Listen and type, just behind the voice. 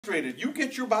You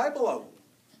get your Bible out.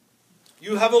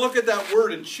 You have a look at that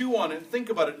word and chew on it and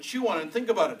think about it, chew on it and think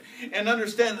about it. And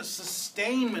understand that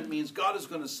sustainment means God is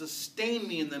going to sustain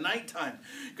me in the nighttime.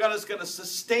 God is going to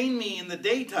sustain me in the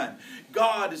daytime.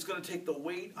 God is going to take the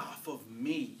weight off of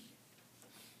me.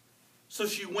 So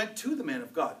she went to the man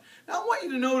of God. Now I want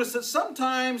you to notice that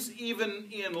sometimes even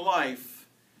in life,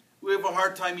 we have a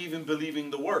hard time even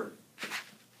believing the word.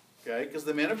 Okay? Because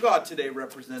the man of God today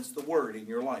represents the word in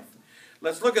your life.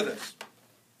 Let's look at this.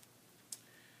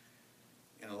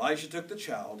 And Elijah took the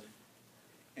child,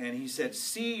 and he said,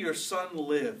 "See, your son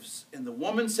lives." And the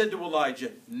woman said to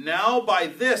Elijah, "Now by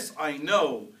this I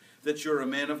know that you're a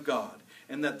man of God,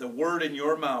 and that the word in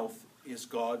your mouth is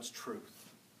God's truth."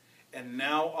 And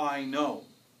now I know.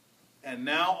 And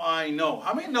now I know.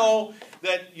 How many know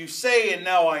that you say, "and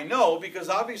now I know," because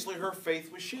obviously her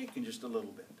faith was shaken just a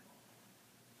little bit.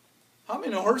 How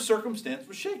many know her circumstance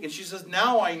was shaken? She says,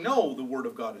 "Now I know the word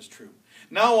of God is true.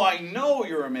 Now I know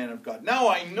you're a man of God. Now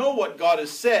I know what God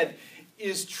has said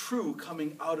is true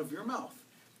coming out of your mouth."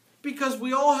 Because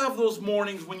we all have those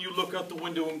mornings when you look out the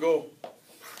window and go,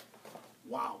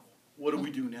 "Wow, what do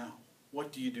we do now?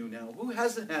 What do you do now?" Who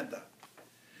hasn't had that?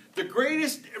 The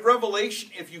greatest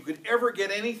revelation, if you could ever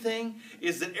get anything,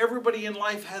 is that everybody in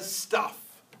life has stuff.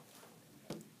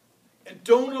 And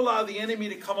don't allow the enemy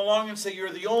to come along and say,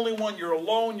 "You're the only one, you're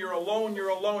alone, you're alone, you're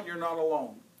alone." You're not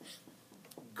alone.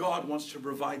 God wants to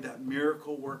provide that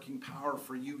miracle working power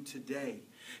for you today.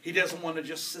 He doesn't want to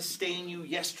just sustain you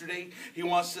yesterday. He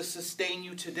wants to sustain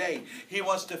you today. He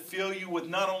wants to fill you with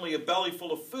not only a belly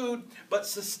full of food, but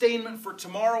sustainment for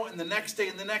tomorrow and the next day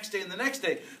and the next day and the next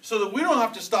day. So that we don't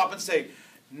have to stop and say,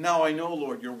 "Now I know,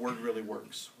 Lord, your word really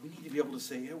works." We need to be able to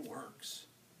say, "It works."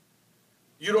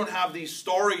 You don't have these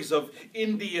stories of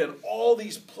India and all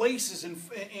these places in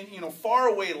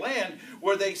faraway land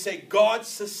where they say God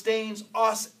sustains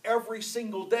us every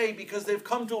single day because they've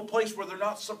come to a place where they're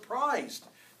not surprised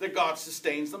that God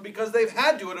sustains them because they've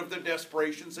had to, out of their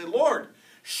desperation, say, "Lord,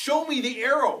 show me the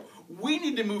arrow. We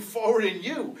need to move forward in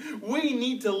you. We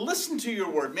need to listen to your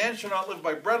word. Man shall not live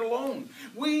by bread alone."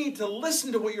 We need to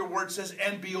listen to what your word says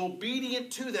and be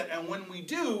obedient to that. And when we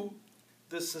do,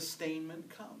 the sustainment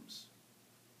comes.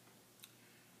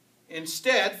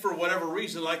 Instead, for whatever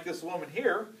reason, like this woman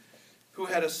here, who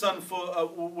had a son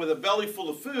with a belly full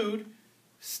of food,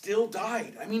 still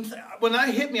died. I mean, when that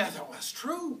hit me, I thought, well, that's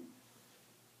true.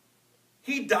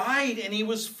 He died and he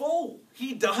was full.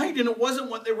 He died and it wasn't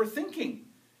what they were thinking.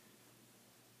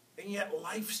 And yet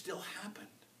life still happened.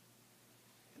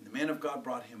 And the man of God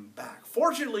brought him back.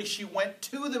 Fortunately, she went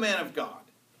to the man of God.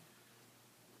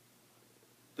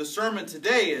 The sermon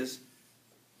today is,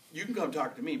 you can come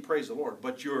talk to me, praise the Lord,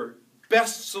 but your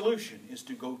best solution is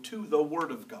to go to the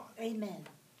Word of God. Amen.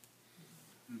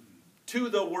 To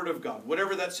the Word of God.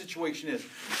 Whatever that situation is,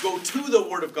 go to the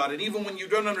Word of God. And even when you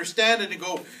don't understand it, and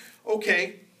go,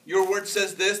 "Okay, your Word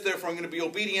says this, therefore I'm going to be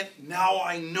obedient. Now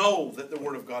I know that the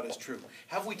Word of God is true."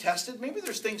 Have we tested? Maybe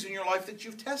there's things in your life that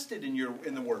you've tested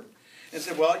in the Word. And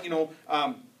said, "Well,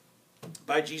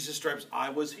 by Jesus' stripes I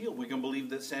was healed." We can believe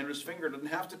that Sandra's finger doesn't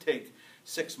have to take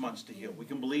 6 months to heal. We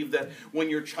can believe that when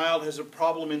your child has a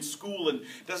problem in school and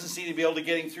doesn't seem to be able to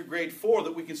getting through grade 4,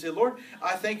 that we can say, "Lord,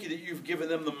 I thank you that you've given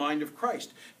them the mind of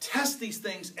Christ." Test these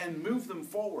things and move them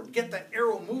forward. Get that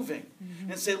arrow moving.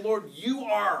 And say, "Lord, you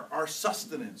are our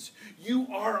sustenance. You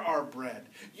are our bread.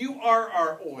 You are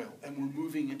our oil." And we're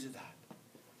moving into that.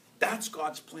 That's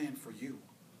God's plan for you.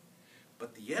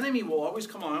 But the enemy will always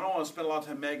come on. I don't want to spend a lot of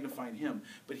time magnifying him,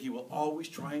 but he will always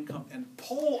try and come and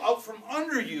pull out from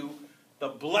under you the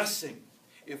blessing.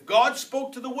 If God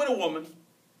spoke to the widow woman,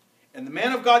 and the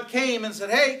man of God came and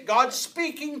said, "Hey, God's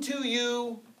speaking to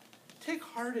you," take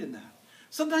heart in that.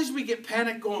 Sometimes we get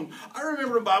panic going. I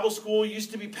remember in Bible school, you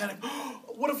used to be panicked.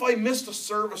 What if I missed a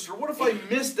service? Or what if I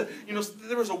missed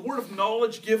there was a word of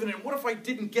knowledge given, and what if I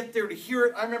didn't get there to hear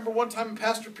it? I remember one time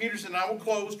Pastor Peterson, I will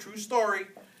close, true story,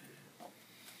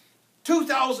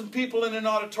 2,000 people in an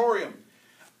auditorium.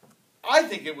 I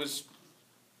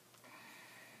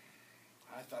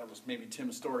thought it was maybe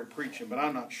Tim Story preaching, but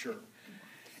I'm not sure.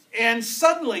 And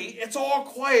suddenly, it's all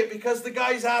quiet because the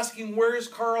guy's asking, "Where is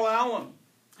Carl Allen?"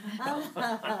 You want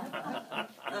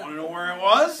to know where I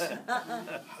was?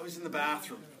 I was in the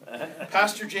bathroom.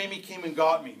 Pastor Jamie came and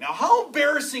got me. Now, how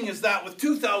embarrassing is that with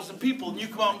 2,000 people and you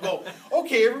come out and go,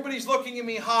 "Okay, everybody's looking at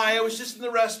me. Hi, I was just in the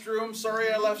restroom. Sorry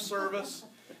I left service."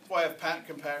 That's why I have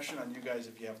compassion on you guys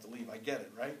if you have to leave. I get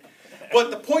it, right?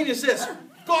 But the point is this.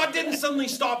 God didn't suddenly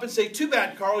stop and say, "Too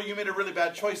bad, Carl, you made a really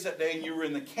bad choice that day and you were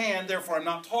in the can, therefore I'm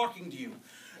not talking to you."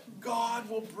 God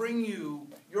will bring you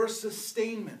your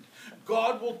sustainment.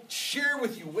 God will share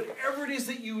with you whatever it is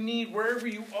that you need, wherever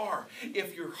you are,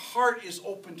 if your heart is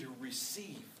open to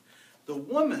receive. The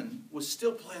woman was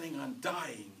still planning on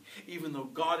dying, even though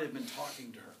God had been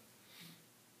talking to her.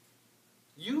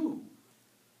 You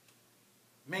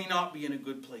may not be in a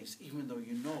good place, even though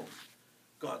you know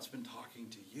God's been talking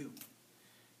to you.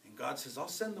 And God says, I'll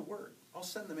send the word. I'll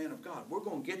send the man of God. We're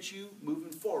going to get you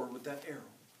moving forward with that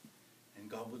arrow. And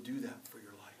God will do that for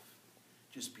your life.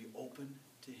 Just be open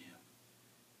to him.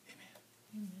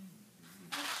 Amen. Amen.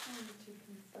 I just wanted to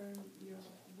confirm your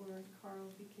word,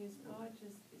 Carl, because God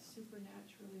just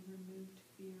supernaturally removed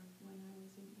fear when I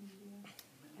was in India.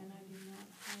 And I do not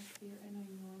have fear, and I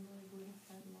normally would have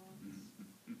had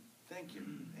loss. Thank you.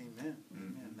 Amen.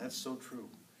 Amen. That's so true.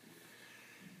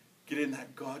 Get in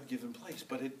that God-given place.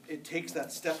 But it takes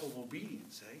that step of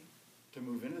obedience, eh? To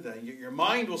move into that. Your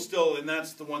mind will still, and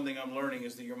that's the one thing I'm learning,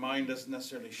 is that your mind doesn't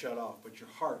necessarily shut off, but your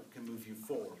heart can move you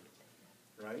forward.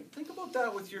 Right? Think about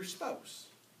that with your spouse.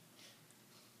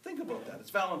 Think about that. It's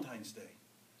Valentine's Day.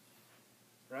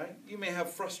 Right? You may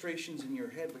have frustrations in your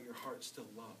head, but your heart still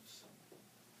loves.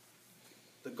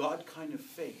 The God kind of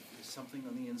faith is something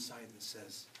on the inside that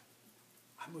says,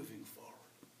 I'm moving forward.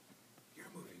 You're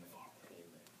moving forward.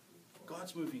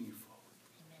 God's moving you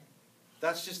forward.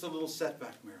 That's just a little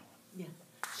setback, Marilyn. Yeah.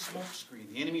 Smoke screen.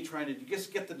 The enemy trying to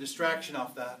just get the distraction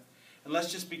off that. And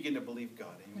let's just begin to believe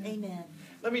God. Amen. Amen.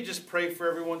 Let me just pray for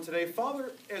everyone today.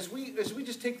 Father, as we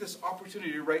just take this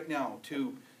opportunity right now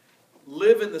to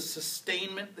live in the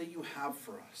sustainment that you have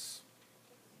for us.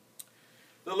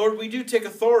 The Lord, we do take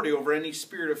authority over any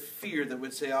spirit of fear that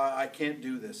would say, I can't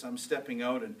do this. I'm stepping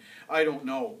out and I don't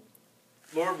know.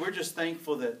 Lord, we're just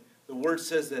thankful that the Word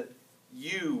says that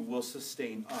you will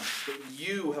sustain us, that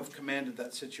you have commanded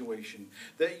that situation,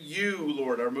 that you,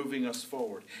 Lord, are moving us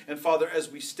forward. And Father,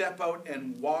 as we step out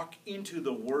and walk into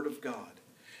the Word of God,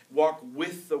 walk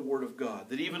with the Word of God,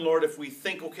 that even, Lord, if we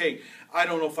think, okay, I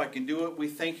don't know if I can do it, we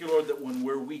thank you, Lord, that when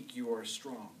we're weak, you are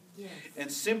strong. Yes. And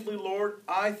simply, Lord,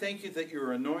 I thank you that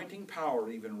your anointing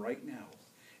power, even right now,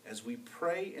 as we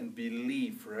pray and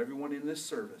believe for everyone in this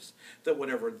service, that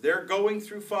whatever they're going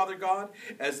through, Father God,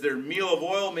 as their meal of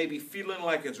oil may be feeling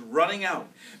like it's running out.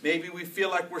 Maybe we feel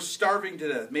like we're starving to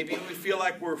death. Maybe we feel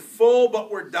like we're full,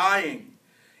 but we're dying.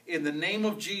 In the name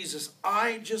of Jesus,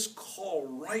 I just call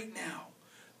right now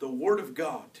the Word of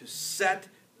God to set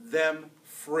them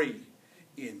free.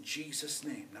 In Jesus'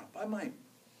 name. Not by might,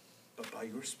 but by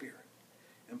your Spirit.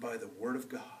 And by the Word of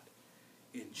God.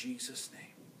 In Jesus' name.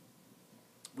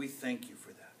 We thank you for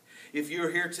that. If you're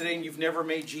here today and you've never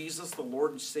made Jesus the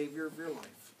Lord and Savior of your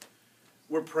life,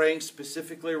 we're praying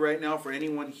specifically right now for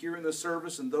anyone here in the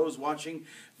service and those watching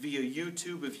via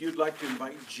YouTube. If you'd like to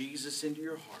invite Jesus into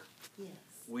your heart, Yes.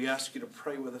 we ask you to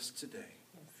pray with us today.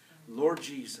 Yes. Lord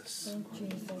Jesus,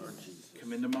 Lord Jesus,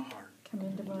 come into my heart. come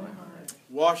into my heart.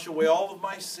 Wash away all of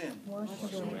my sin. Wash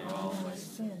away all my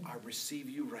sin. I receive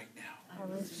you right now.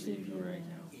 I receive you right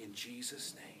now. In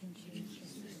Jesus' name. In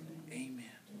Jesus' name. Amen.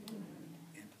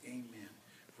 And amen.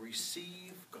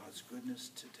 Receive God's goodness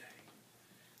today.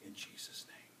 In Jesus'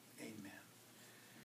 name. Amen.